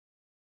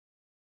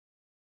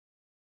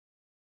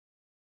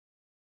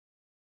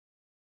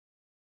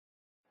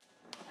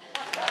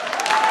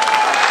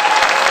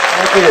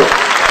you.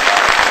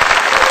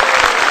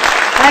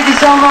 Thank you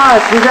so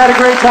much. We've had a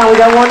great time. We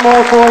got one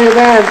more for you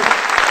then.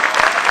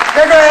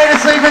 They're going to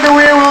Sleep in the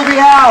Wheel. We'll be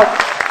out.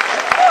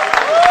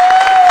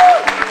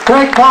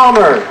 Craig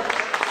Palmer.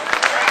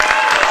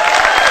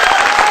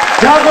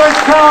 Douglas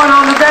Cohen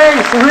on the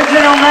bass.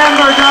 Original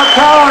member, Doug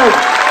Cohen.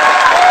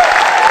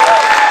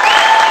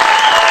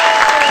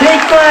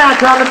 Keith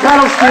Grant on the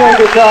pedal steel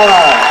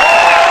guitar.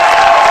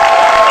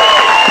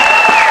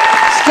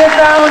 Skip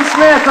Allen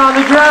Smith on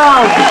the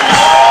drums.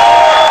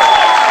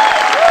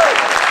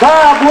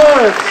 Bob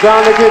Woods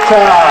on the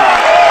guitar.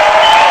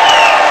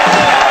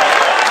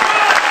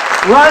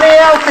 Ronnie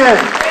Elkin.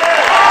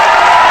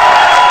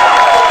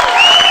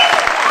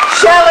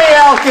 Shelley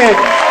Elkin.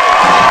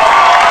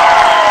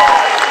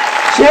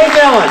 Jay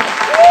Dillon.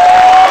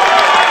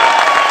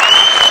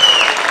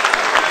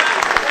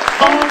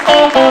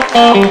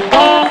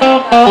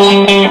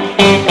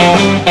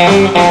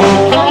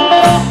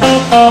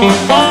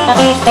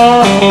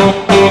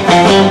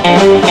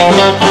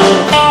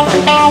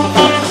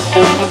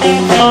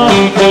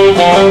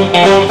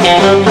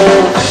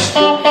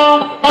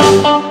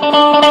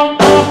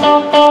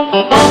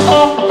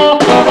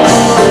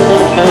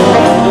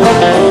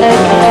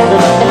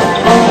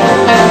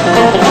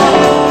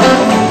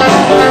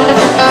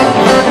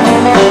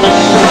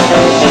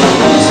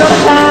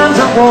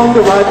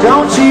 Why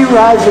don't she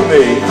write to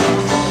me?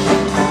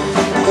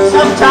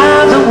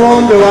 Sometimes I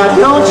wonder why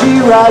don't she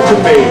write to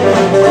me?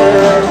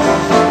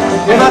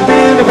 If I've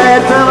been a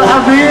bad fella, I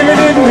really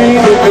didn't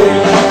mean to be.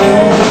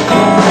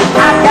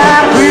 I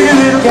got a pretty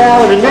little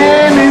gal and her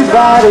name is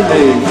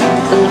Vitaly.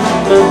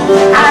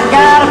 I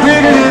got a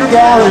pretty little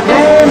gal and her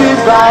name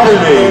is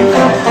Vitaly.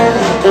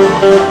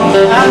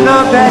 I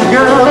love that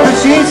girl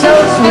cause she's so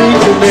sweet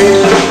to me.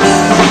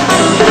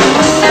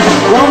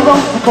 Roll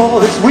for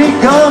boys, we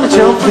gonna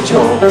jump for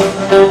joy.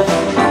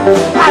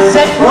 I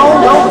said roll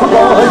for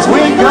boys,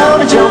 we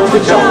gonna jump for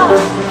joy.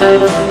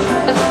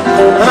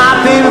 My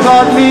baby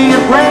bought me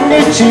a brand new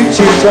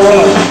choo-choo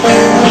toy.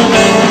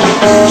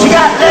 She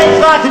got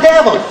legs like the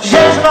devil, she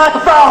shakes like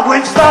a frog.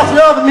 When she starts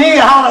loving me,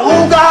 I holler,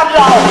 ooh, God,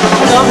 Lord.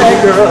 I love that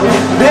girl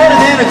better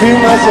than I do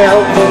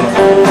myself.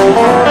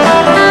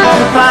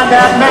 To find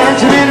out, man,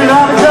 she really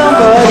loving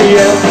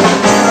somebody else.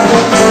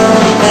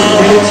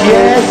 And it's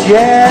yes,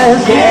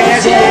 yes, yes,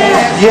 yes,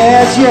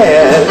 yes,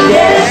 yes,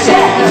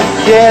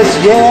 yes,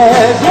 yes,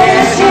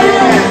 yes,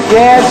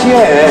 yes,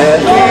 yes,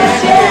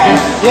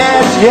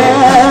 yes,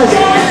 yes,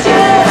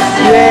 yes,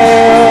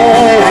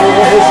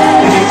 yes,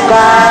 and it's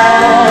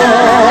bye,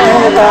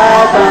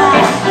 bye, bye,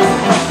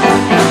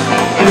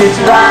 and it's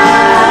bye,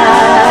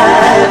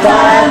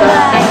 bye,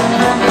 bye,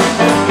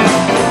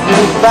 and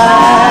it's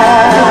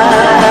bye,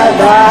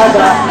 bye,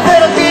 bye.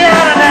 Little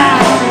piano now.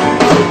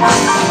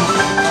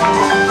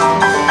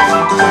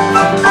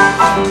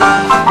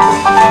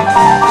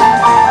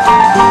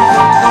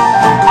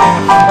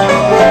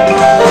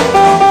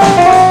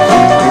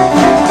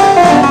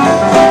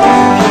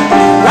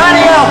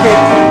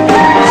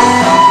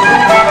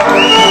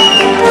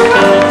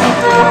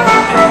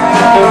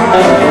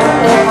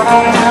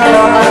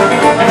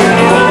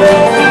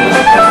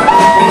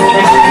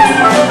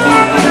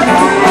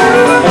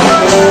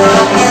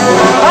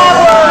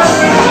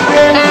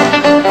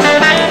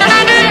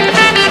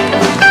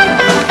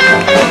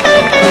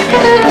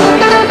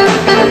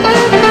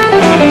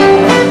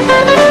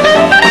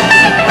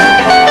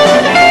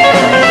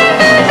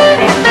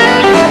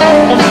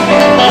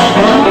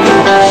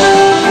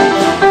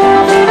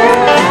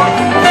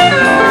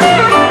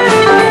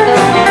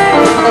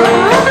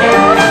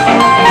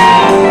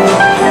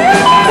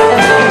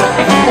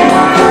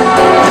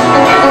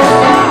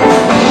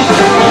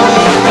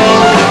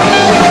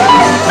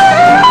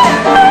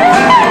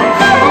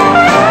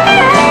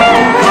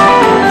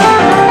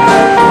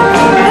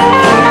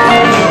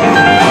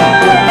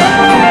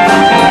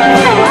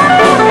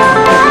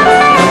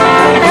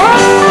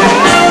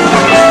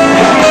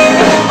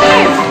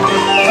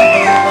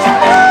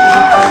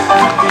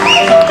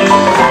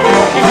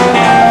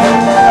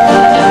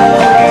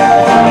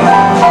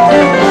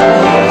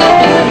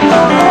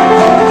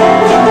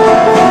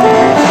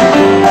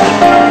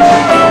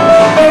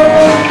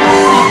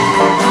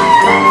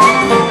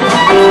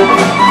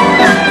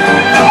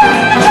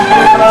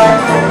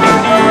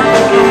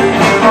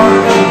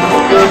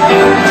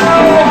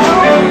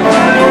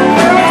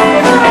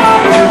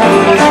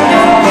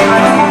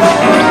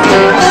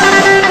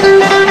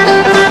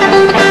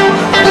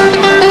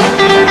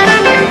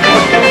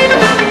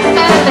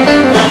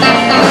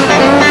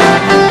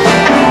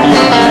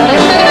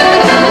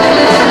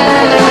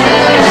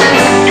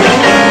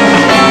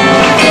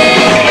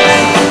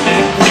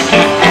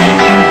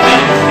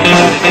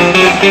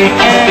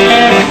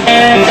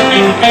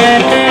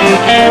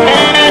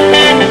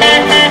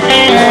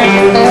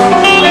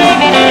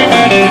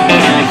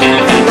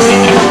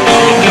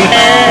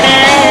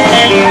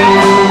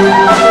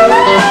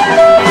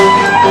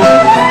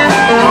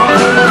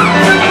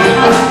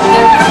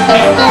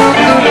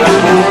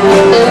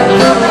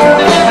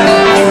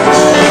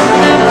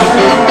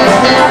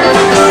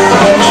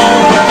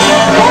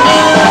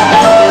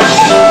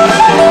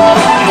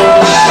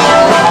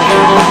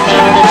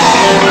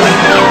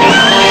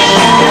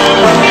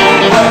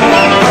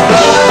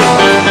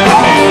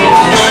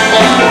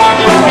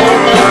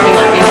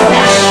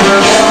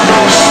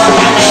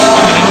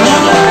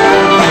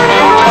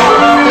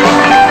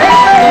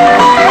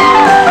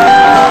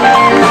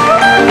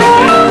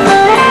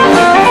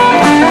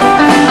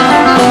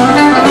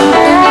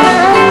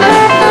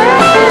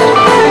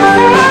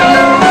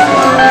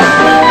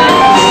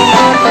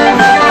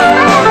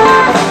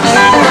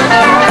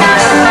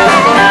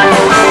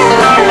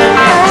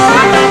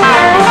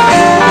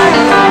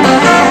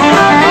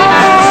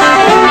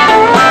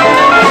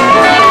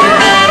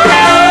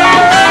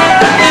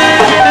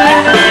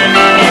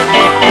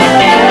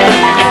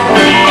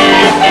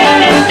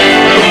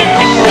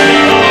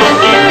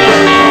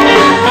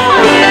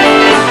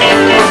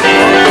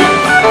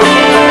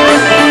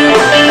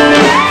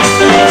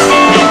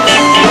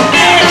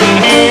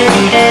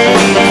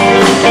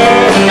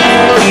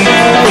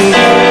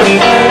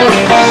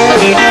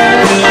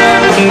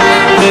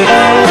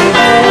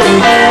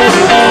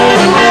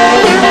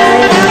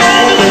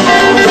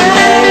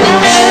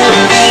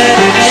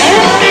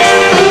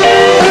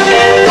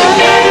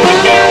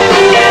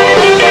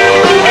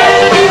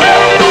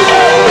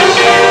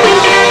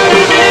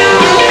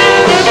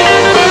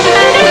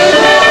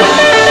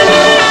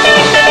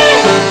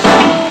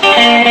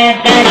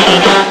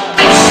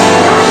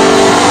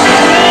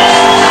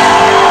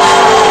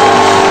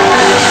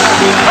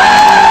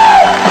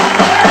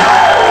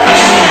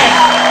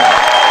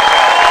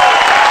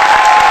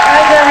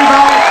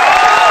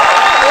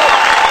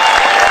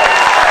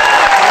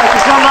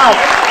 out.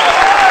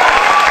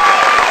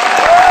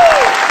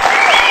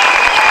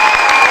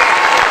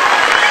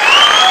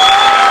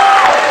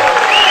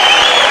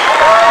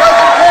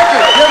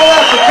 Give it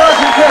up for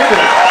Cousin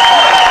Pickett.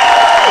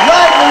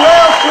 Ridin the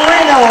Rails for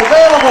Reno,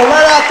 available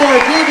right out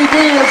there,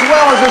 DVD as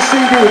well as a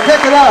CD.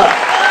 Pick it up.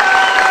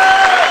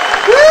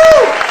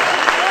 Woo!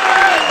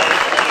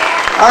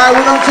 All right,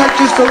 we're going to take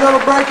just a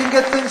little break and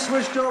get things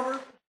switched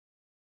over.